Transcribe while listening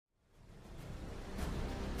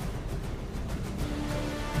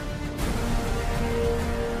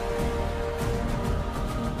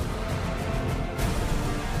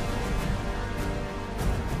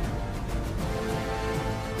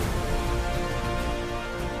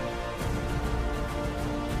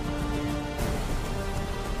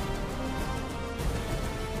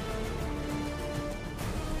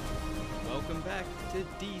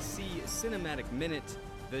to DC Cinematic Minute,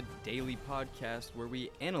 the daily podcast where we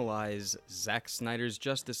analyze Zack Snyder's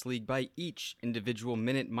Justice League by each individual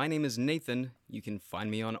minute. My name is Nathan. You can find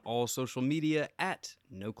me on all social media at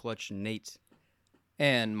NoClutchNate.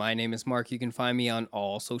 And my name is Mark. You can find me on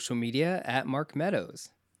all social media at Mark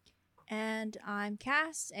Meadows. And I'm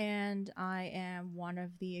Cass, and I am one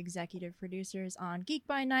of the executive producers on Geek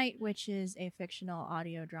by Night, which is a fictional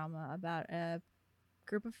audio drama about a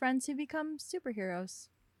group of friends who become superheroes.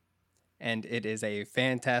 And it is a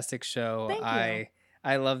fantastic show. Thank you.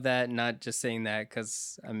 I love that, not just saying that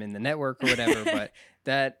because I'm in the network or whatever, but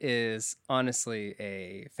that is honestly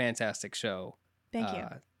a fantastic show. Thank you.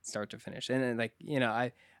 Start to finish. And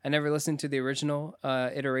I never listened to the original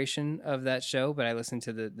iteration of that show, but I listened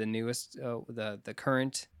to the newest, the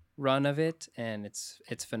current run of it, and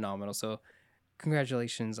it's phenomenal. So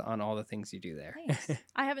congratulations on all the things you do there. Thanks.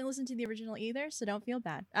 I haven't listened to the original either, so don't feel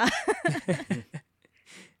bad.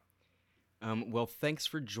 Well, thanks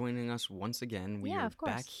for joining us once again. We are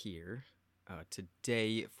back here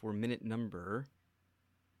today for minute number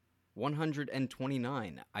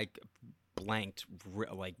 129. I blanked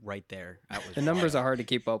right there. That was the numbers are hard to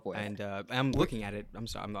keep up with, and I'm looking at it. I'm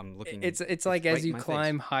sorry, I'm looking. It's like as you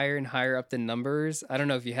climb higher and higher up the numbers. I don't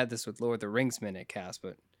know if you had this with Lord of the Rings minute, Cass,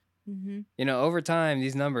 but over time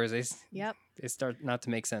these numbers they start not to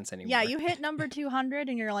make sense anymore. Yeah, you hit number 200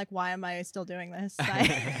 and you're like, why am I still doing this?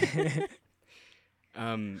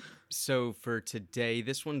 So for today,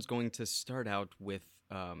 this one's going to start out with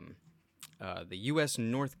the U.S.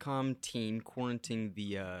 Northcom team quarantining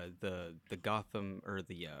the Gotham, or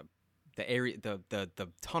the area, the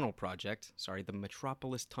tunnel project. Sorry, the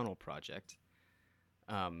Metropolis Tunnel Project.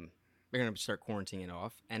 They're going to start quarantining it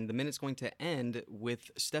off, and the minute's going to end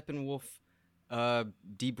with Steppenwolf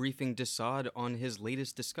debriefing DeSaad on his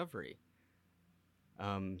latest discovery.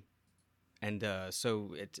 So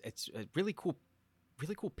it's a really cool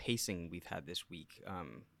pacing we've had this week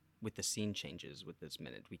with the scene changes with this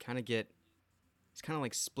minute. We kind of get, it's kind of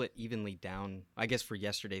like split evenly down. I guess for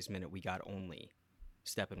yesterday's minute we got only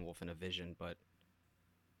Steppenwolf and a vision, but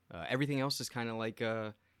everything else is kind of like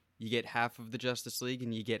you get half of the Justice League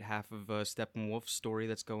and you get half of Steppenwolf's story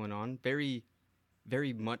that's going on. Very,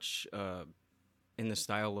 very much in the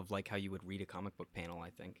style of like how you would read a comic book panel,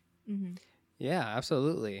 I think. Mm-hmm. Yeah,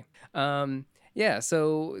 absolutely. So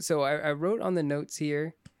I wrote on the notes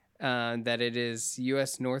here that it is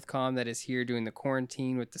U.S. Northcom that is here doing the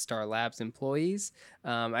quarantine with the Star Labs employees.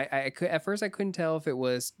 At first I couldn't tell if it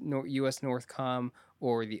was U.S. Northcom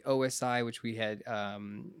or the OSI, which we had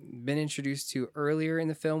been introduced to earlier in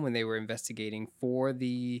the film when they were investigating for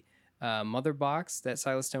the mother box that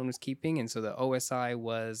Silas Stone was keeping. And so the OSI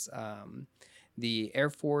was the Air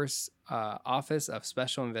Force Office of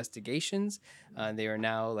Special Investigations. They are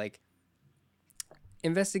now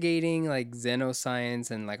investigating xenoscience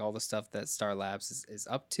and all the stuff that Star Labs is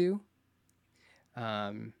up to.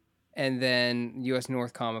 And then U.S.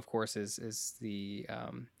 Northcom, of course, is the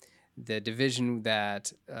division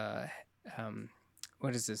that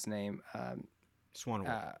what is his name?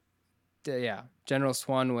 Swanwick. General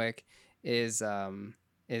Swanwick is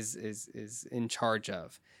in charge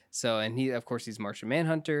of. So, and he, of course, he's Martian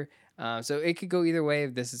Manhunter. So it could go either way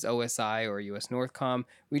if this is OSI or U.S. Northcom.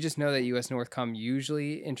 We just know that U.S. Northcom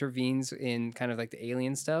usually intervenes in kind of like the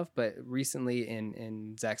alien stuff. But recently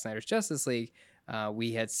in Zack Snyder's Justice League,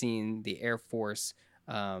 we had seen the Air Force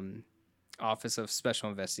Office of Special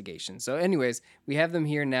Investigations. So anyways, we have them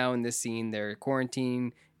here now in this scene. They're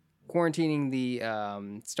quarantining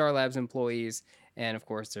the Star Labs employees. And of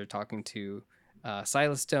course, they're talking to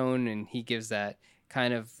Silas Stone, and he gives that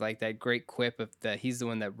kind of like that great quip of that he's the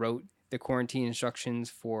one that wrote the quarantine instructions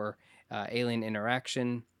for alien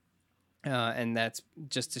interaction. And that's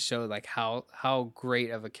just to show how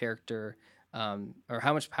great of a character or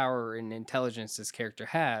how much power and intelligence this character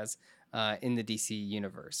has in the DC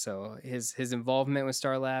universe. So his involvement with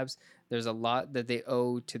Star Labs, there's a lot that they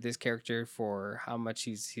owe to this character for how much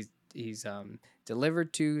he's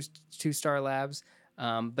delivered to Star Labs.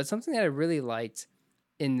 But something that I really liked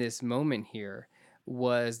in this moment here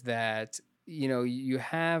was that, you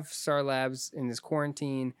have Star Labs in this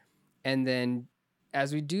quarantine, and then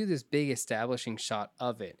as we do this big establishing shot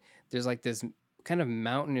of it, there's this kind of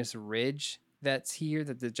mountainous ridge that's here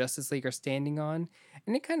that the Justice League are standing on,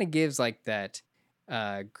 and it kind of gives that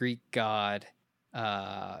Greek god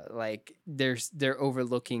they're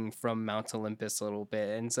overlooking from Mount Olympus a little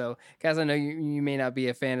bit. And so, guys, I know you may not be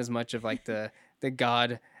a fan as much of the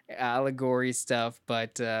god allegory stuff,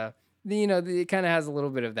 but it kind of has a little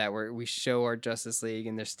bit of that where we show our Justice League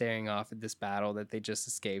and they're staring off at this battle that they just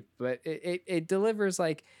escaped, but it delivers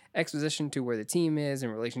like exposition to where the team is in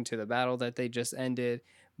relation to the battle that they just ended.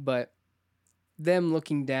 But them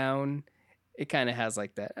looking down, it kind of has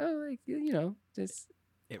like that, oh, like, just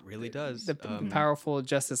It really does. the powerful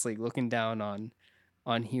Justice League looking down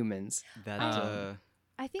on humans. That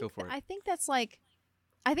I think Go for it. I think that's like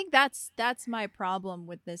I think that's my problem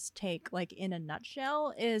with this take, like in a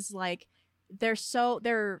nutshell, is like they're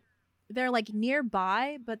like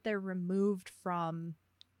nearby, but they're removed from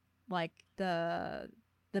like the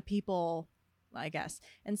people, I guess.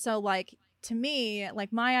 And so like to me,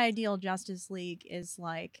 like my ideal Justice League is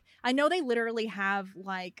like, I know they literally have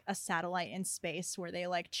like a satellite in space where they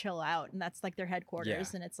like chill out and that's like their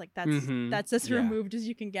headquarters, and it's like that's as Yeah. removed as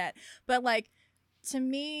you can get. But like to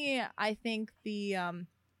me, I think the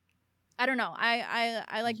I don't know.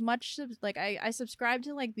 I like like I subscribe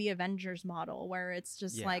to like the Avengers model where it's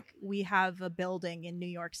just Yeah. like we have a building in New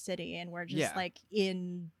York City and we're just Yeah. like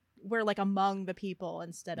we're like among the people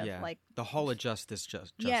instead of like the Hall of Justice,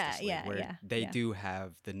 Justice Yeah, League, yeah, where yeah, they yeah. do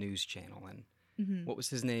have the news channel. And Mhm. what was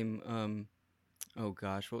his name? Oh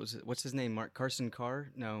gosh, what was it? What's his name? Mark Carson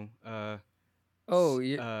Carr? No. Oh,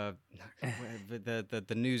 yeah.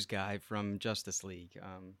 The news guy from Justice League.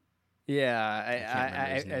 Yeah, can't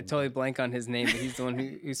remember his I name, totally but- blank on his name, but he's the one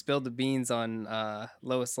who spilled the beans on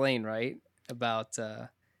Lois Lane, right? About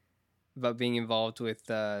being involved with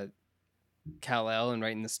Kal-El and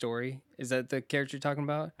writing the story. Is that the character you're talking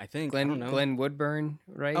about? I think I don't know. Glenn Woodburn,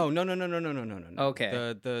 right? Oh no.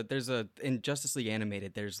 Okay. There's in Justice League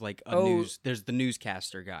Animated. There's like There's the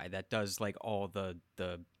newscaster guy that does like all the.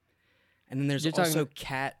 And then there's You're talking also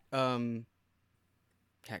about-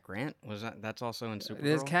 Cat Grant, that's also in Supergirl.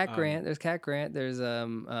 There's Cat Grant. There's Cat Grant. There's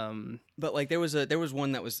But like there was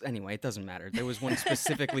one that was, anyway, it doesn't matter. There was one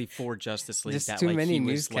specifically for Justice League Just that too like many he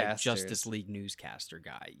was like newscasters. Justice League newscaster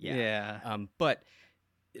guy. Yeah. Yeah. But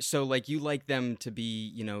so like you like them to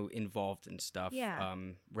be, involved in stuff, Yeah.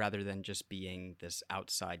 rather than just being this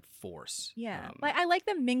outside force. Yeah. Like I like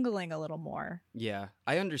them mingling a little more. Yeah,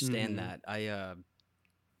 I understand Mhm. that.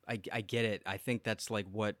 I get it. I think that's like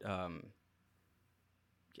what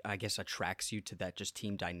I guess attracts you to that just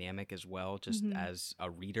team dynamic as well, just Mhm. as a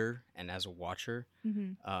reader and as a watcher,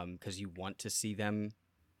 Mhm. because you want to see them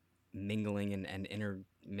mingling and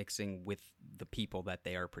intermixing with the people that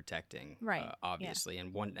they are protecting, Right, yeah. obviously,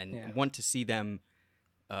 and Yeah. want to see them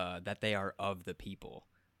that they are of the people.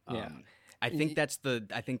 Yeah. I think that's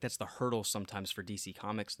the hurdle sometimes for DC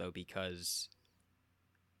Comics, though, because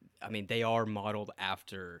I mean they are modeled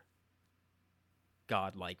after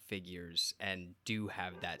godlike figures and do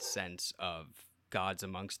have that sense of gods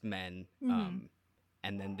amongst men, Mhm.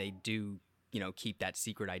 and then they do keep that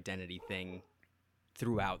secret identity thing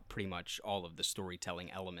throughout pretty much all of the storytelling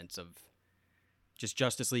elements of just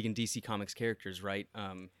Justice League and DC Comics characters, right?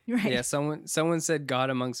 Right. Yeah, someone said God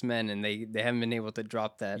amongst men, and they haven't been able to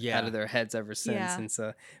drop that Yeah. out of their heads ever since. Yeah. And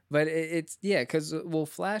so, but it's because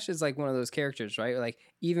Flash is like one of those characters, right? Like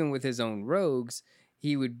even with his own rogues,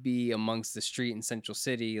 he would be amongst the street in Central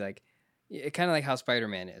City, like kind of like how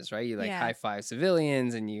Spider-Man is, right? You like Yeah. high five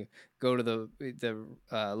civilians, and you go to the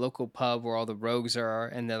local pub where all the rogues are,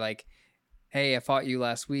 and they're like, "Hey, I fought you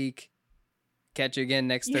last week. Catch you again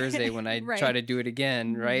next Yeah, Thursday when I right. try to do it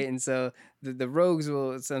again," Mhm. right? And so the rogues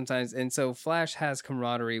will sometimes, and so Flash has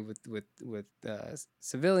camaraderie with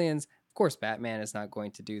civilians. Of course, Batman is not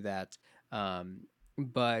going to do that,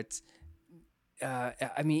 but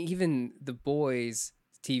I mean, even the Boys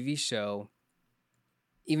TV show,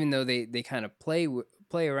 even though they kind of play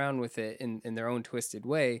around with it in their own twisted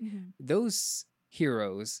way, Mhm. those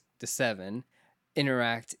heroes, the seven,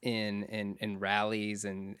 interact in rallies,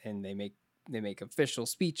 and they make official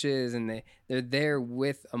speeches, and they're there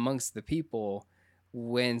with amongst the people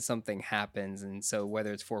when something happens. And so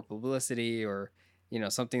whether it's for publicity or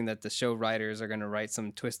something that the show writers are going to write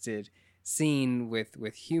some twisted scene with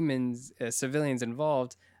humans, civilians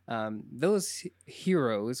involved, those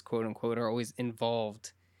heroes, quote unquote, are always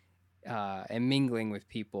involved and mingling with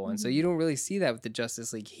people. And so Mhm. you don't really see that with the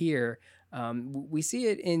Justice League here. We see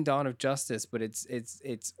it in Dawn of Justice, but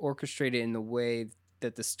it's orchestrated in the way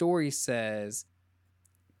that the story says,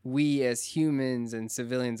 we as humans and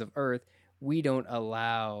civilians of Earth, we don't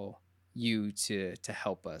allow you to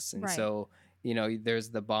help us. And Right. so there's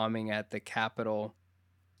the bombing at the Capitol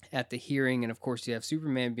at the hearing, and of course you have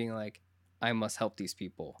Superman being like, I must help these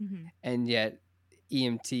people. Mhm. And yet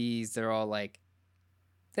EMTs, they're all like,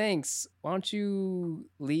 thanks, why don't you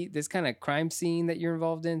leave this kind of crime scene that you're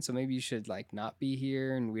involved in, so maybe you should like not be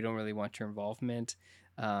here, and we don't really want your involvement.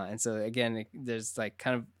 And so again, there's like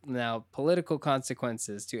kind of now political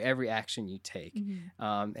consequences to every action you take.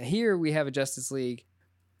 Here we have a Justice League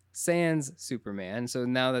sans Superman. So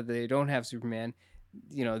now that they don't have Superman,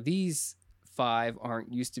 these five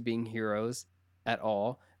aren't used to being heroes at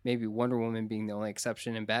all. Maybe Wonder Woman being the only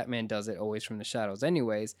exception, and Batman does it always from the shadows,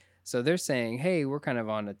 anyways. So they're saying, "Hey, we're kind of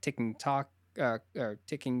on a ticking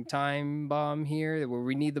time bomb here, where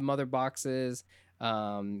we need the mother boxes."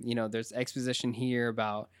 There's exposition here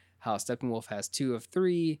about how Steppenwolf has 2 of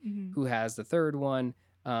 3, who has the third one.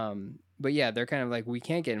 But yeah, they're kind of like, we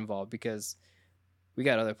can't get involved because we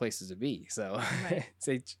got other places to be. So Right.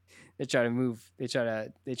 they try to move. They try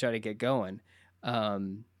to get going.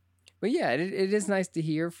 But yeah, it is nice to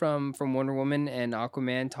hear from Wonder Woman and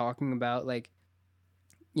Aquaman talking about, like,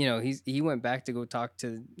 he went back to go talk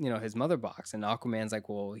to his mother box, and Aquaman's like,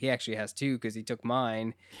 well, he actually has 2 because he took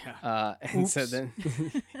mine. Yeah. And so then,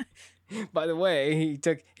 by the way, he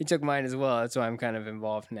took mine as well. That's why I'm kind of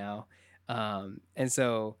involved now. And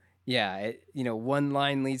so yeah, one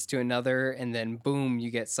line leads to another, and then boom, you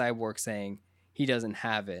get Cyborg saying he doesn't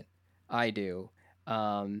have it, I do.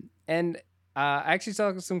 And I actually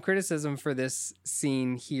saw some criticism for this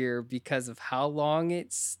scene here because of how long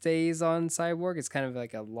it stays on Cyborg. It's kind of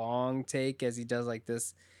like a long take as he does like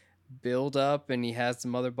this build up, and he has the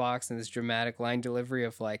mother box and this dramatic line delivery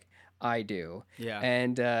of like, I do. Yeah.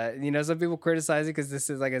 And some people criticize it because this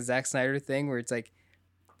is like a Zack Snyder thing where it's like,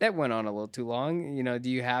 that went on a little too long. Do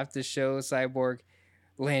you have to show Cyborg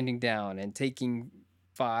landing down and taking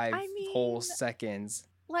 5 whole seconds?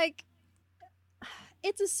 Like,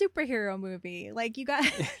 it's a superhero movie. Like, you got,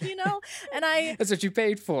 and that's what you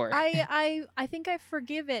paid for. I think I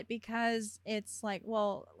forgive it because it's like,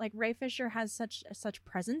 well, like Ray Fisher has such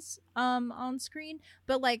presence on screen,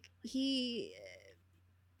 but like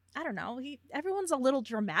I don't know, everyone's a little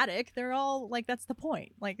dramatic. They're all like, that's the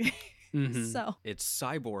point. Like so it's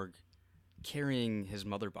Cyborg carrying his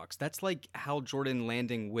mother box. That's like Hal Jordan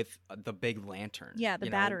landing with the big lantern. Yeah, the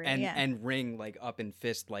battery. And ring like up in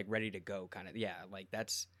fist, like ready to go, kind of. Yeah, like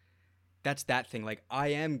that's that thing. Like, I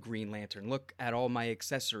am Green Lantern. Look at all my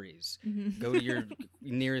accessories. Go to your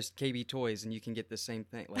nearest KB Toys and you can get the same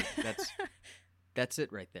thing. Like, that's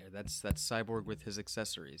it right there. That's Cyborg with his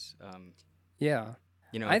accessories. Yeah.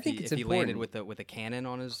 I think if he landed with a cannon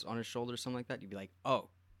on his shoulder or something like that, you'd be like, oh,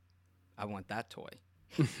 I want that toy.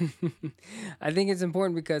 I think it's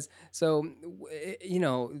important because, the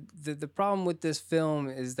problem with this film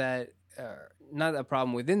is that, not a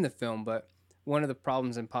problem within the film, but one of the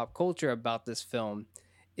problems in pop culture about this film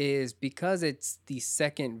is because it's the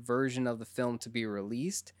second version of the film to be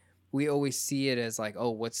released, we always see it as like,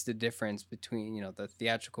 oh, what's the difference between, the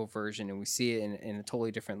theatrical version, and we see it in a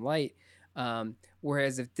totally different light.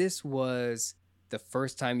 Whereas if this was the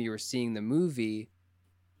first time you were seeing the movie,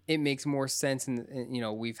 it makes more sense. And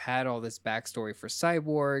we've had all this backstory for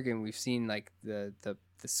Cyborg, and we've seen like the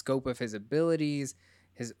scope of his abilities,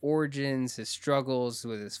 his origins, his struggles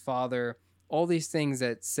with his father, all these things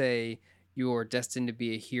that say you're destined to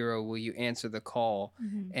be a hero. Will you answer the call?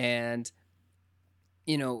 And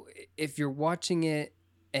if you're watching it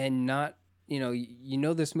and not,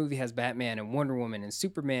 this movie has Batman and Wonder Woman and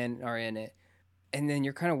Superman are in it, and then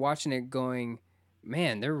you're kind of watching it going,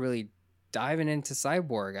 man, they're really diving into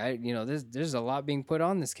Cyborg. There's a lot being put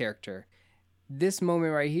on this character. This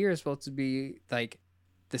moment right here is supposed to be like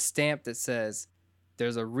the stamp that says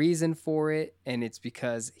there's a reason for it, and it's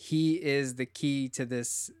because he is the key to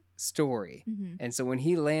this story. And so when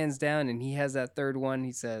he lands down and he has that third one,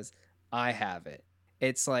 he says, I have it.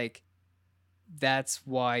 It's like, that's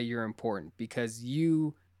why you're important, because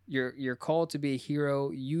you're called to be a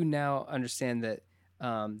hero. You now understand that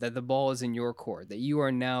that the ball is in your court, that you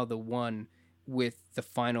are now the one with the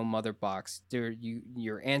final mother box.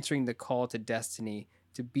 You're answering the call to destiny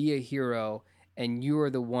to be a hero, and you are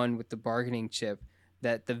the one with the bargaining chip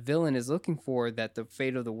that the villain is looking for, that the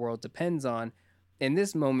fate of the world depends on. In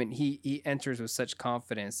this moment, he enters with such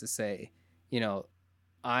confidence to say,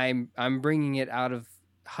 I'm bringing it out of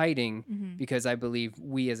hiding because I believe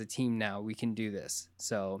we as a team now, we can do this.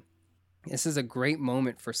 So this is a great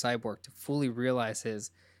moment for Cyborg to fully realize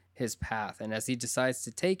his path. And as he decides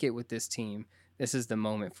to take it with this team, this is the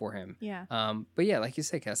moment for him. Yeah. But yeah, like you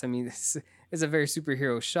say, Cass, I mean, this is a very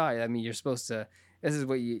superhero shot. I mean, this is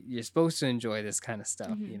what you're supposed to enjoy, this kind of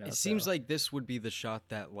stuff. It seems like this would be the shot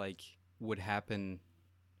that like would happen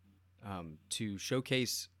to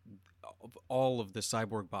showcase all of the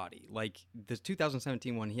Cyborg body. Like the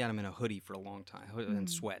 2017 one, he had him in a hoodie for a long time, and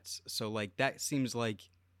sweats. So like that seems like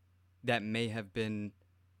that may have been,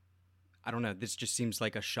 I don't know, this just seems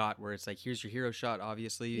like a shot where it's like, here's your hero shot,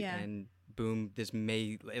 obviously, and boom,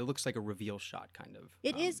 it looks like a reveal shot kind of.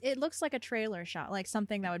 It is. It looks like a trailer shot, like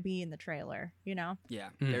something that would be in the trailer. You know. Yeah,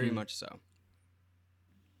 very much so.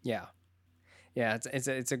 Yeah. Yeah,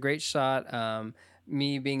 it's a great shot.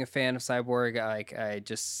 Me being a fan of Cyborg,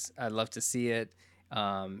 I love to see it.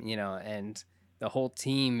 And the whole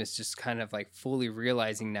team is just kind of like fully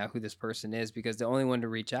realizing now who this person is, because the only one to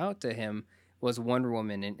reach out to him was Wonder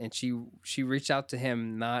Woman, and she reached out to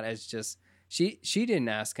him not as just she didn't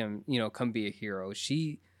ask him, come be a hero.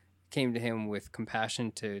 She came to him with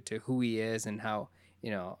compassion to who he is and how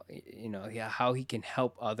yeah, how he can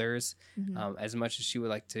help others, as much as she would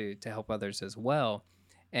like to help others as well.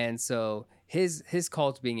 And so his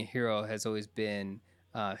call to being a hero has always been,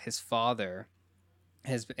 his father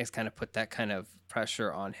has kind of put that kind of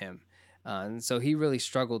pressure on him. And so he really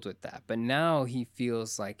struggled with that. But now he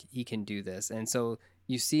feels like he can do this. And so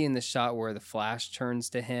you see in the shot where the Flash turns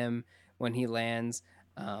to him when he lands.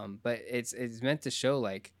 But it's meant to show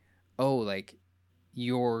like, oh, like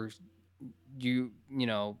you're you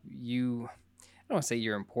I don't want to say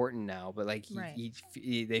you're important now, but like Right.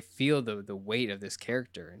 they feel the weight of this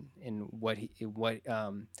character, and what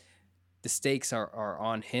the stakes are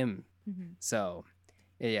on him. So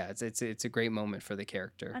yeah, it's a great moment for the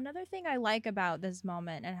character. Another thing I like about this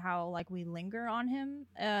moment and how like we linger on him,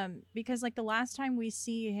 because like the last time we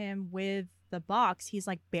see him with the box, he's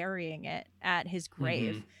like burying it at his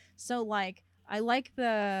grave. So like I like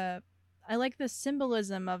the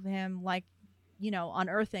symbolism of him, like,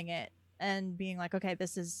 unearthing it and being like, okay,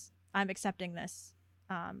 I'm accepting this,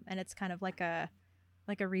 and it's kind of like a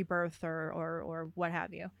rebirth or what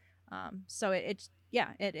have you. So it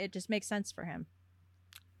just makes sense for him.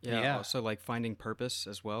 Yeah. Also, like finding purpose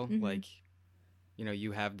as well. Like,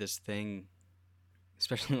 you have this thing,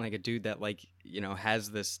 especially like a dude that like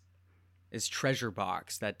has this treasure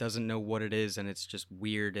box that doesn't know what it is, and it's just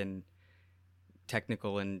weird and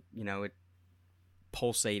technical, and it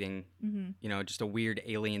pulsating, just a weird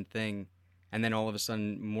alien thing. And then all of a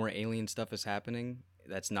sudden more alien stuff is happening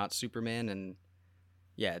that's not Superman. And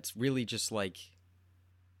yeah, it's really just like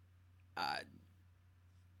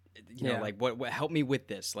like what help me with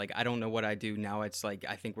this, like I don't know what I do now. It's like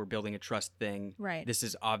I think we're building a trust thing, right? This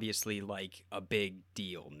is obviously like a big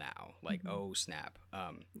deal now, like oh snap.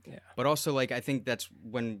 But also like I think that's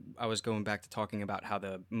when I was going back to talking about how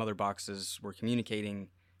the mother boxes were communicating,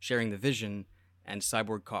 sharing the vision, and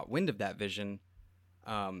Cyborg caught wind of that vision,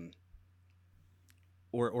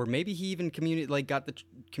 or maybe he even got the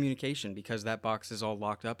communication because that box is all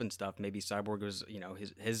locked up and stuff. Maybe Cyborg was,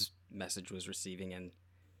 his message was receiving, and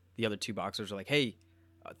the other two boxers are like, hey,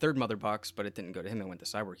 third mother box, but it didn't go to him, it went to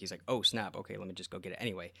Cyborg. He's like, oh snap, okay, let me just go get it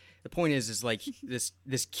anyway. The point is like this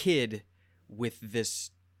kid with this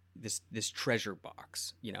treasure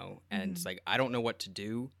box, and it's like, I don't know what to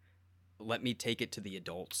do, let me take it to the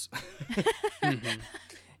adults.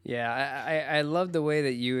 Yeah, I love the way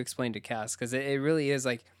that you explained to Cass, because it really is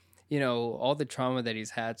like, all the trauma that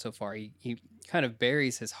he's had so far, he kind of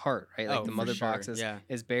buries his heart, right? Like the mother box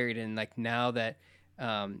is buried, and like now that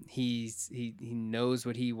he knows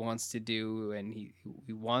what he wants to do, and he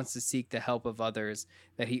wants to seek the help of others,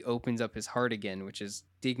 that he opens up his heart again, which is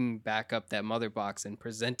digging back up that mother box and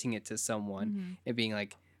presenting it to someone, and being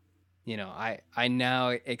like, I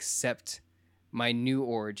now accept my new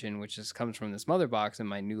origin, which comes from this mother box, and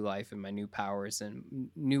my new life and my new powers and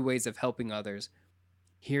new ways of helping others.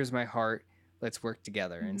 Here's my heart, let's work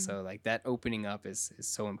together. And so like that opening up is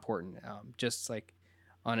so important, just like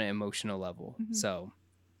on an emotional level. So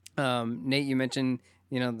Nate, you mentioned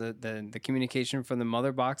the communication from the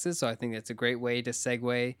mother boxes, so I think that's a great way to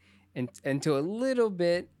segue into a little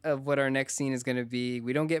bit of what our next scene is going to be.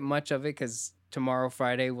 We don't get much of it because tomorrow,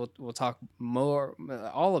 Friday, we'll talk more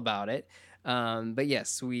all about it. But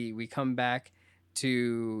yes, we come back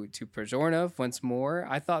to Prozornov once more.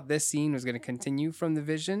 I thought this scene was going to continue from the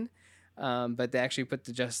Vision, but they actually put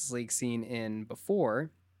the Justice League scene in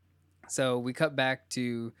before. So we cut back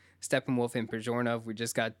to Steppenwolf and Prozornov. We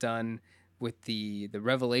just got done with the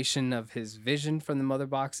revelation of his vision from the mother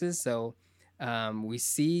boxes. So we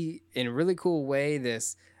see in a really cool way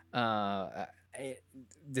this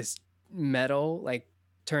metal like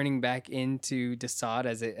turning back into DeSaad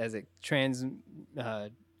as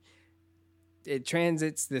it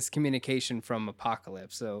transits this communication from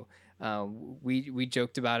Apocalypse. So we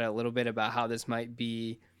joked about it a little bit about how this might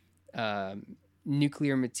be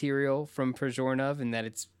nuclear material from Prozornov, and that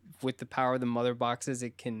it's with the power of the mother boxes,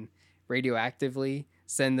 it can radioactively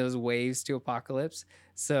send those waves to Apocalypse.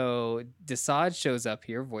 So DeSaad shows up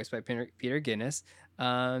here, voiced by Peter Guinness.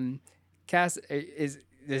 Cass,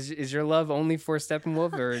 is your love only for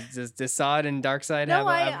Steppenwolf, or does DeSaad and Darkseid No,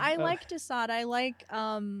 have? I like DeSaad. I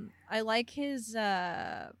like his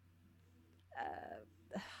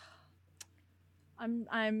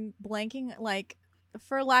I'm blanking, like,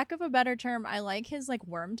 for lack of a better term, I like his like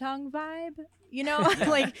worm tongue vibe. You know,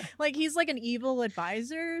 like he's like an evil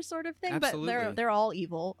advisor sort of thing, Absolutely. but they're all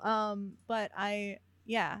evil. But I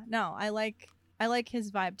like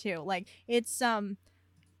his vibe too. Like it's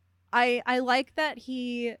I like that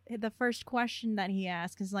the first question that he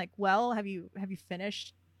asks is like, well, have you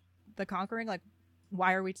finished the conquering? Like,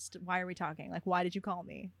 why are we talking? Like, why did you call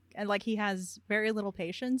me? And like he has very little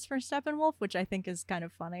patience for Steppenwolf, which I think is kind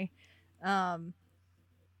of funny.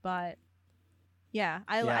 But yeah,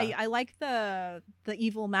 I like the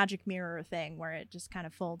evil magic mirror thing where it just kind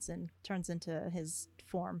of folds and turns into his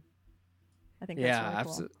form. I think that's really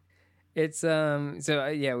cool. It's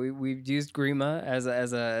we've used Grima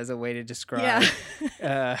as a way to describe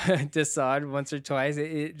DeSaad once or twice,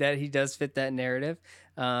 that he does fit that narrative.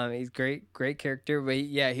 He's great character, but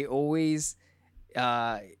he always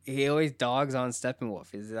dogs on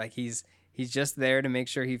Steppenwolf. He's like he's just there to make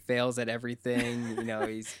sure he fails at everything. You know,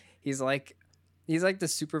 he's like the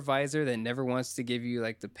supervisor that never wants to give you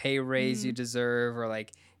like the pay raise you deserve, or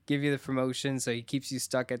like give you the promotion, so he keeps you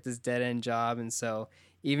stuck at this dead end job. And so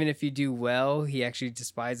even if you do well, he actually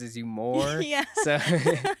despises you more. Yeah.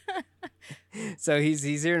 So he's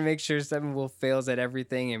here to make sure Steppenwolf fails at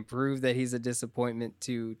everything and prove that he's a disappointment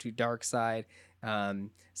to Darkseid.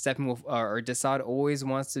 Steppenwolf or DeSaad always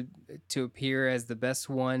wants to appear as the best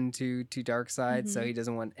one to Darkseid, so he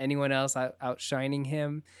doesn't want anyone else outshining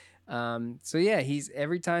him. He's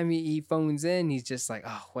every time he phones in, he's just like,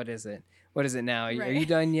 oh, what is it? What is it now? Are you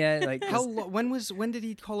done yet? Like, when did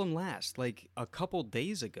he call him last? Like a couple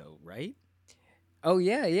days ago, right? Oh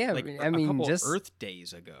yeah. Like I mean, couple just Earth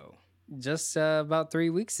days ago. Just about 3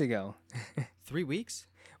 weeks ago. 3 weeks?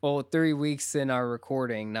 Well, 3 weeks in our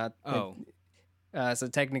recording, not. Oh. So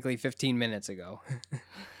technically 15 minutes ago.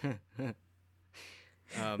 But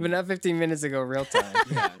not 15 minutes ago, real time.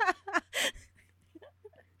 Yeah.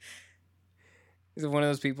 He's one of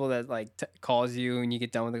those people that like calls you and you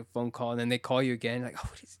get done with the phone call and then they call you again. Like,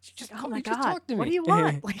 oh my God, talk to me. What do you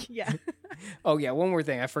want? Like, yeah. Oh yeah, one more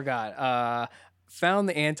thing I forgot. Found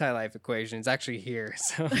the anti-life equation. It's actually here.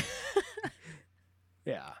 So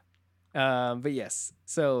yeah. But yes.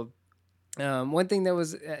 So one thing that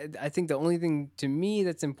was, I think the only thing to me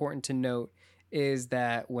that's important to note is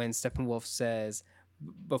that when Steppenwolf says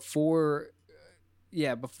before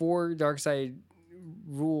Darkseid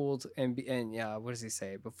ruled and what does he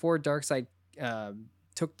say? Before Darkseid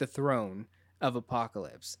took the throne of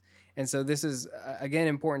Apocalypse. And so this is again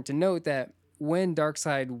important to note that when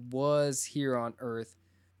Darkseid was here on Earth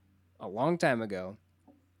a long time ago,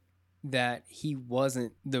 that he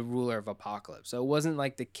wasn't the ruler of Apocalypse. So it wasn't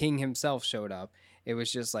like the king himself showed up. It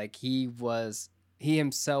was just like he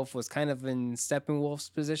himself was kind of in Steppenwolf's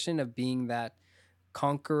position of being that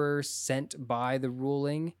conqueror sent by the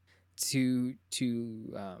ruling to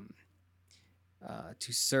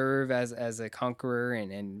serve as a conqueror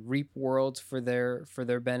and reap worlds for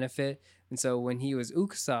their benefit. And so when he was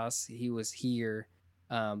Uxas, he was here,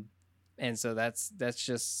 and so that's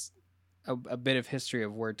just a bit of history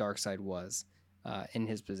of where Darkseid was in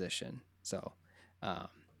his position. So, but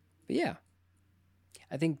yeah,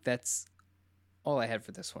 I think that's all I had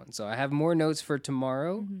for this one. So I have more notes for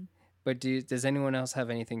tomorrow, but does anyone else have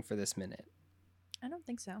anything for this minute? I don't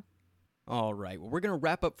think so. All right, well, we're going to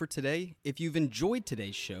wrap up for today. If you've enjoyed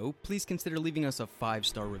today's show, please consider leaving us a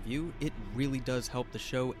 5-star review. It really does help the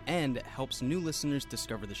show and helps new listeners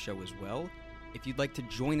discover the show as well. If you'd like to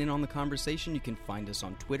join in on the conversation, you can find us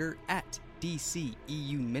on Twitter at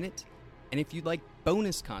DCEU Minute. And if you'd like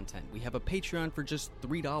bonus content, we have a Patreon for just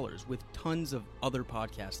 $3 with tons of other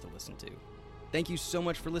podcasts to listen to. Thank you so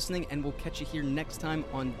much for listening, and we'll catch you here next time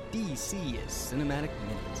on DC Cinematic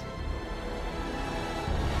Minute.